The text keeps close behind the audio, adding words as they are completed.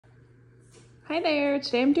Hi there,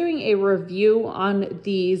 today I'm doing a review on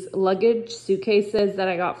these luggage suitcases that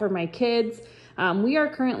I got for my kids. We are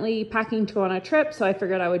currently packing to go on a trip, so I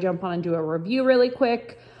figured I would jump on and do a review really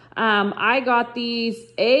quick. I got these,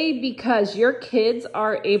 because your kids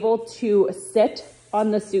are able to sit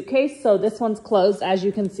on the suitcase. So this one's closed, as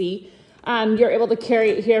you can see. You're able to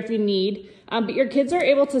carry it here if you need. But your kids are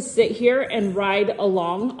able to sit here and ride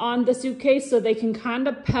along on the suitcase, so they can kind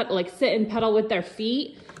of sit and pedal with their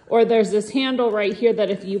feet. Or there's this handle right here that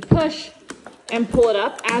if you push and pull it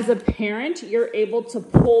up, as a parent, you're able to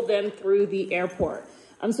pull them through the airport.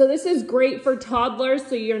 So this is great for toddlers,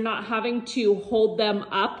 so you're not having to hold them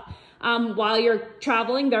up while you're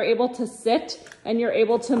traveling. They're able to sit and you're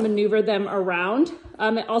able to maneuver them around.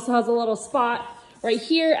 It also has a little spot right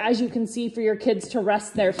here, as you can see, for your kids to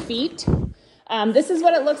rest their feet. This is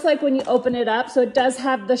what it looks like when you open it up. So it does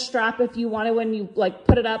have the strap if you want it when you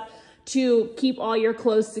put it up to keep all your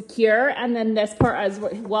clothes secure. And then this part as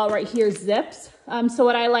well right here zips. So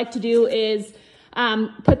what I like to do is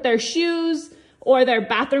put their shoes or their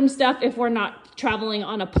bathroom stuff if we're not traveling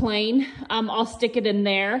on a plane. I'll stick it in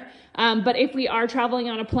there. But if we are traveling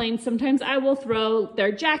on a plane, sometimes I will throw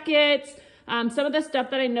their jackets, some of the stuff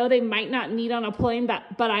that I know they might not need on a plane,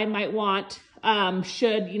 but I might want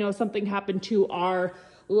should, something happen to our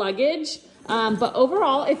luggage. But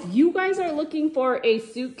overall, if you guys are looking for a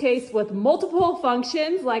suitcase with multiple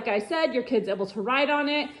functions, like I said, your kid's able to ride on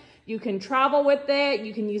it, you can travel with it,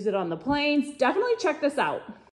 you can use it on the planes, definitely check this out.